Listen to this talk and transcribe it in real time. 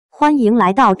欢迎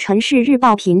来到陈氏日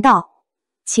报频道，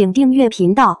请订阅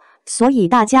频道，所以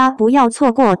大家不要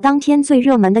错过当天最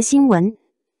热门的新闻。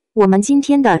我们今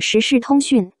天的时事通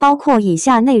讯包括以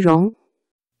下内容：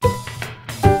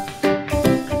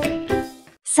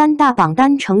三大榜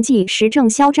单成绩实证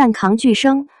肖战扛剧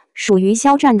生，属于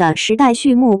肖战的时代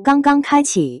序幕刚刚开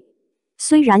启。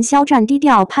虽然肖战低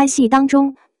调拍戏当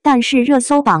中，但是热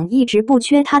搜榜一直不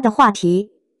缺他的话题。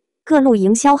各路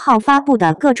营销号发布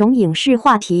的各种影视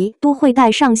话题都会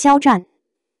带上肖战，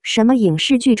什么影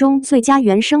视剧中最佳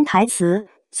原声台词、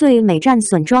最美战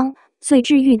损妆、最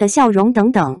治愈的笑容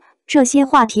等等，这些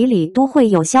话题里都会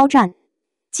有肖战。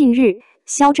近日，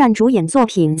肖战主演作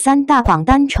品三大榜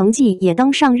单成绩也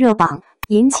登上热榜，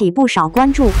引起不少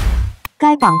关注。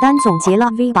该榜单总结了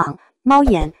V 榜、猫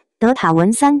眼、德塔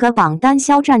文3个榜单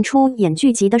肖战出演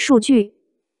剧集的数据。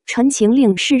陈情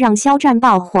令是让肖战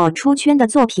爆火出圈的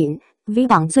作品 ，V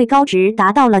榜最高值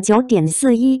达到了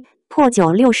 9.41， 破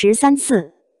9 63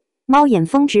次。猫眼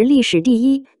峰值历史第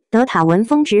一，德塔文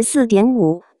峰值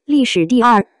 4.5， 历史第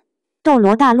二。斗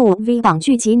罗大陆 V 榜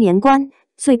剧集年关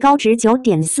最高值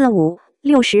 9.45，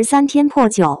 63天破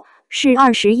9，是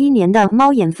21年的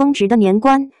猫眼峰值的年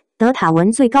关。德塔文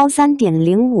最高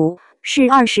 3.05， 是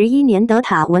21年德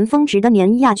塔文峰值的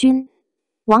年亚军。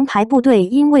王牌部队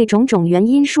因为种种原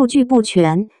因数据不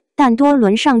全，但多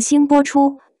轮上星播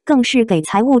出，更是给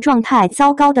财务状态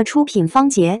糟糕的出品方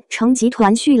杰成集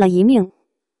团续了一命。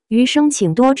余生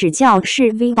请多指教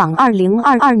是 V 榜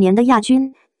2022年的亚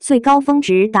军，最高峰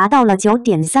值达到了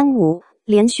 9.35，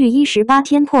 连续18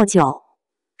天破9，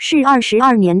是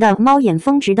22年的猫眼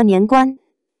峰值的年关，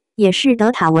也是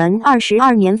德塔文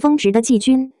22年峰值的季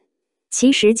军。其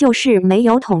实就是没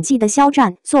有统计的肖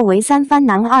战作为三番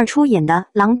男二出演的《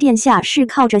狼殿下》是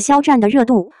靠着肖战的热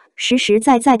度实实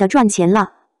在在的赚钱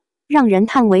了。让人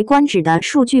叹为观止的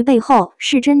数据背后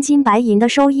是真金白银的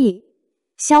收益。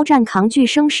肖战扛剧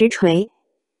生实锤。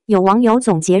有网友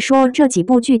总结说，这几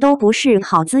部剧都不是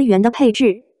好资源的配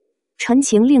置。陈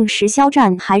情令时肖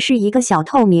战还是一个小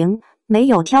透明，没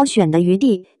有挑选的余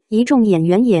地，一众演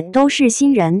员也都是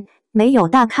新人，没有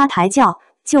大咖抬轿，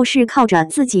就是靠着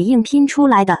自己硬拼出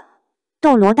来的。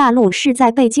斗罗大陆是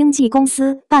在被经纪公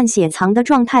司半雪藏的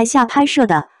状态下拍摄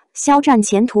的，肖战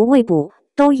前途未卜，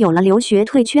都有了留学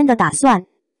退圈的打算。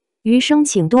余生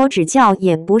请多指教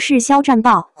也不是肖战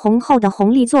爆红后的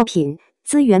红利作品，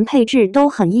资源配置都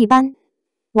很一般。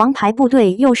王牌部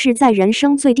队又是在人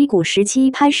生最低谷时期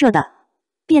拍摄的，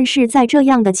便是在这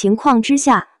样的情况之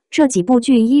下，这几部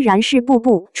剧依然是步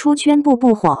步出圈步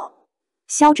步火。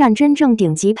肖战真正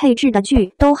顶级配置的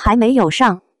剧都还没有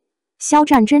上，肖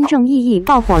战真正意义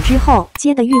爆火之后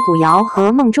接的《玉骨遥》和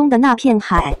《梦中的那片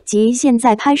海》及现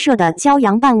在拍摄的《骄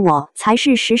阳伴我》才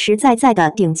是实实在在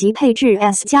的顶级配置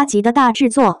S 加级的大制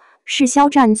作，是肖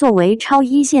战作为超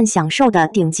一线享受的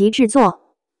顶级制作。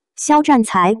肖战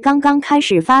才刚刚开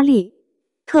始发力，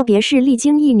特别是历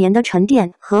经1年的沉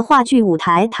淀和话剧舞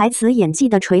台台词演技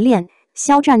的锤炼，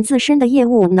肖战自身的业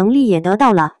务能力也得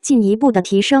到了进一步的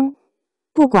提升。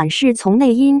不管是从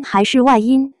内因还是外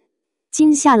因，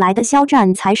接下来的肖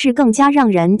战才是更加让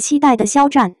人期待的肖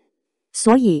战。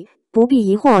所以不必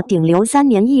疑惑顶流3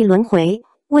年一轮回，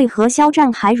为何肖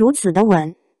战还如此的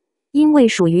稳？因为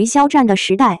属于肖战的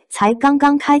时代才刚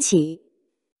刚开启。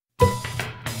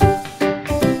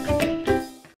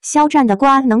肖战的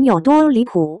瓜能有多离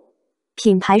谱？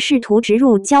品牌试图植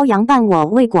入骄阳伴我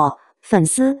未果，粉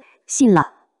丝信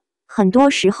了。很多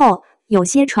时候有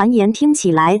些传言听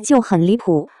起来就很离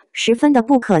谱，十分的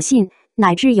不可信，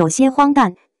乃至有些荒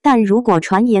诞。但如果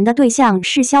传言的对象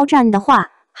是肖战的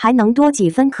话，还能多几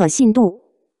分可信度。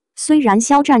虽然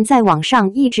肖战在网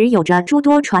上一直有着诸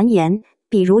多传言，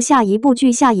比如下一部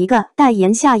剧、下一个代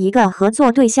言、下一个合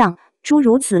作对象，诸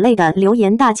如此类的留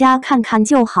言，大家看看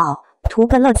就好，图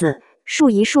个乐子，数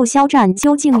一数肖战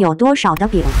究竟有多少的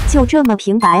饼，就这么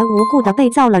平白无故的被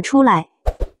造了出来。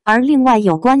而另外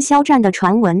有关肖战的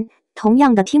传闻，同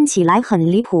样的听起来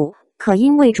很离谱，可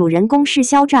因为主人公是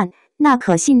肖战，那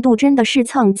可信度真的是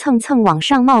蹭往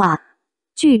上冒啊！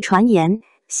据传言，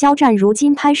肖战如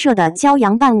今拍摄的《骄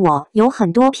阳伴我》有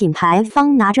很多品牌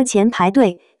方拿着钱排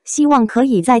队，希望可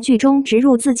以在剧中植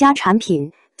入自家产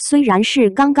品。虽然是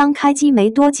刚刚开机没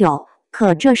多久，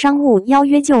可这商务邀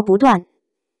约就不断。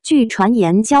据传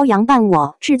言，《骄阳伴我》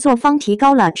制作方提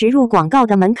高了植入广告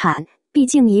的门槛。毕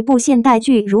竟一部现代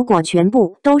剧如果全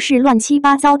部都是乱七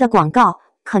八糟的广告，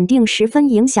肯定十分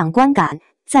影响观感。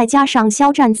再加上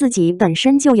肖战自己本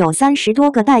身就有30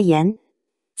多个代言，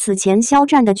此前肖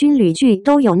战的军旅剧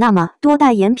都有那么多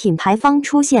代言品牌方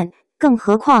出现，更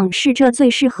何况是这最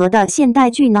适合的现代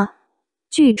剧呢？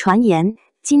据传言，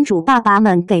金主爸爸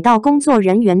们给到工作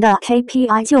人员的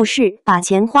KPI 就是把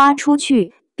钱花出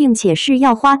去，并且是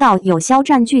要花到有肖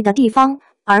战剧的地方，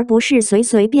而不是随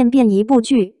随便便一部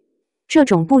剧。这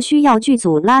种不需要剧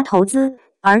组拉投资，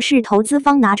而是投资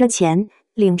方拿着钱，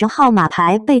领着号码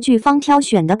牌被剧方挑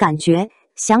选的感觉，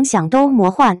想想都魔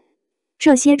幻。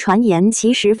这些传言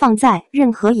其实放在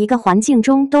任何一个环境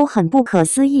中都很不可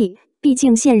思议，毕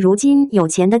竟现如今有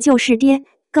钱的就是爹，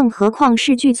更何况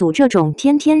是剧组这种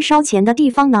天天烧钱的地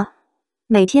方呢？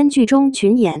每天剧中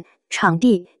群演、场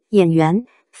地、演员、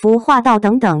服化道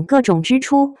等等各种支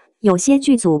出，有些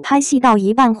剧组拍戏到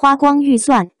一半花光预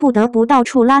算，不得不到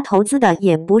处拉投资的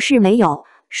也不是没有，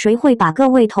谁会把各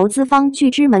位投资方拒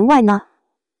之门外呢？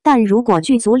但如果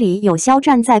剧组里有肖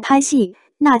战在拍戏，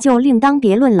那就另当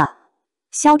别论了。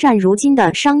肖战如今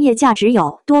的商业价值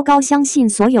有多高，相信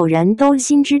所有人都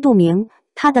心知肚明。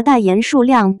他的代言数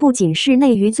量不仅是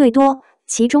内娱最多，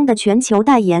其中的全球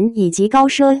代言以及高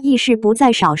奢亦是不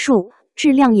在少数，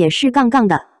质量也是杠杠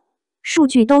的，数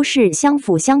据都是相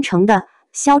辅相成的。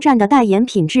肖战的代言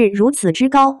品质如此之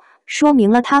高，说明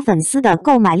了他粉丝的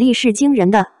购买力是惊人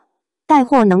的，带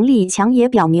货能力强也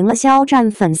表明了肖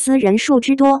战粉丝人数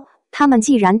之多。他们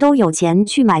既然都有钱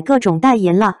去买各种代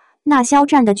言了，那肖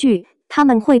战的剧他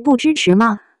们会不支持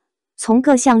吗？从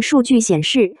各项数据显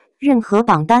示，任何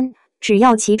榜单只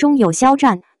要其中有肖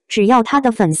战，只要他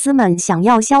的粉丝们想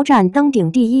要肖战登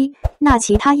顶第一，那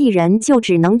其他艺人就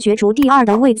只能角逐第二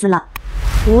的位子了。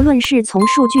无论是从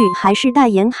数据还是代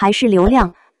言还是流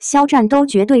量，肖战都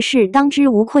绝对是当之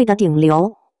无愧的顶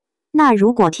流。那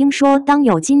如果听说当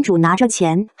有金主拿着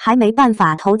钱还没办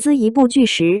法投资一部剧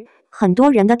时，很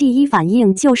多人的第一反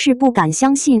应就是不敢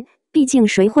相信，毕竟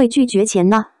谁会拒绝钱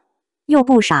呢？又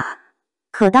不傻。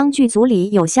可当剧组里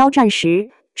有肖战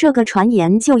时，这个传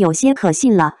言就有些可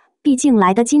信了，毕竟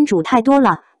来的金主太多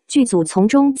了，剧组从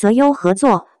中择优合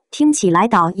作，听起来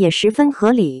倒也十分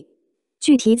合理。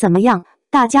具体怎么样，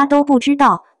大家都不知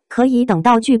道，可以等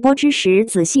到剧播之时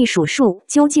仔细数数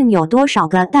究竟有多少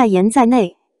个代言在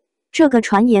内。这个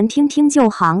传言听听就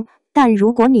行，但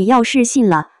如果你要是信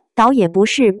了，倒也不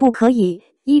是不可以。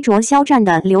依着肖战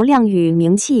的流量与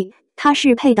名气，他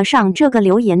是配得上这个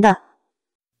流言的。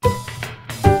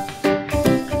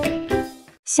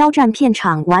肖战片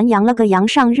场玩羊了个羊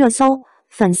上热搜，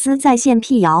粉丝在线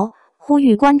辟谣，呼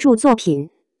吁关注作品。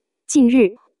近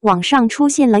日，网上出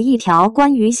现了一条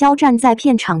关于肖战在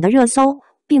片场的热搜，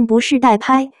并不是代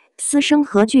拍、私生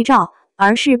和剧照，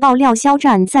而是爆料肖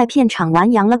战在片场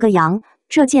玩羊了个羊。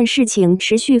这件事情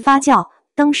持续发酵，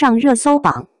登上热搜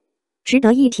榜。值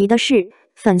得一提的是，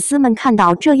粉丝们看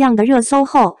到这样的热搜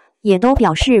后，也都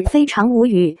表示非常无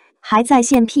语，还在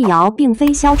线辟谣并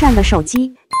非肖战的手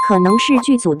机，可能是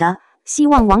剧组的，希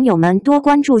望网友们多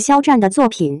关注肖战的作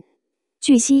品。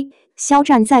据悉，肖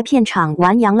战在片场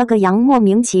玩羊了个羊莫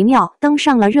名其妙登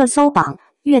上了热搜榜，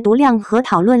阅读量和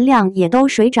讨论量也都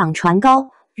水涨船高，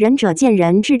仁者见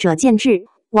仁，智者见智，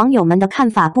网友们的看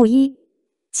法不一。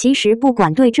其实不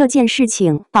管对这件事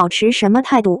情保持什么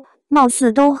态度，貌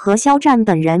似都和肖战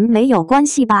本人没有关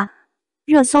系吧。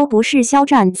热搜不是肖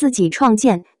战自己创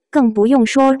建，更不用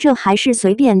说这还是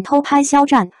随便偷拍肖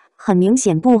战，很明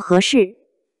显不合适。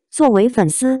作为粉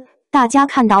丝，大家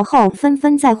看到后纷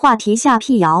纷在话题下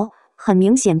辟谣，很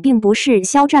明显并不是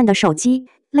肖战的手机，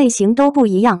类型都不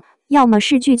一样，要么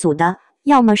是剧组的，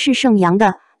要么是盛阳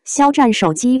的。肖战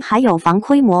手机还有防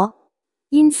窥膜，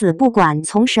因此不管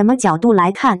从什么角度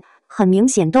来看，很明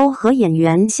显都和演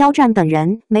员肖战本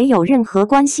人没有任何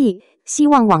关系。希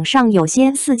望网上有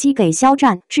些伺机给肖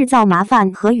战制造麻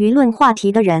烦和舆论话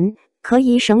题的人，可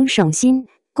以省省心，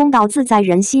公道自在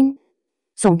人心。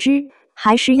总之，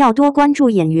还是要多关注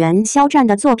演员肖战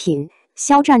的作品。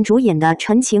肖战主演的《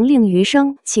陈情令》《余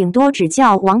生》，请多指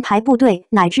教，《王牌部队》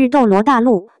乃至《斗罗大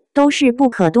陆》，都是不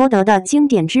可多得的经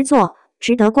典之作，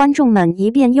值得观众们一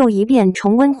遍又一遍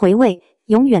重温回味，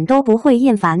永远都不会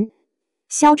厌烦。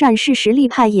肖战是实力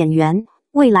派演员，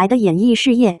未来的演艺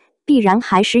事业必然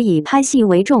还是以拍戏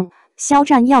为重，肖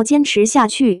战要坚持下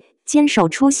去，坚守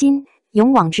初心，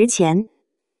勇往直前。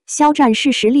肖战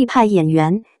是实力派演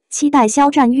员，期待肖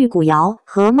战玉骨遥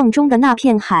和梦中的那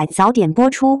片海早点播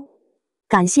出。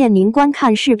感谢您观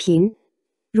看视频，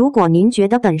如果您觉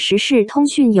得本时事通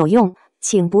讯有用，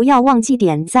请不要忘记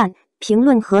点赞、评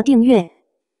论和订阅。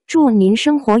祝您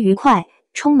生活愉快，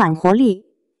充满活力，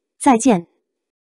再见。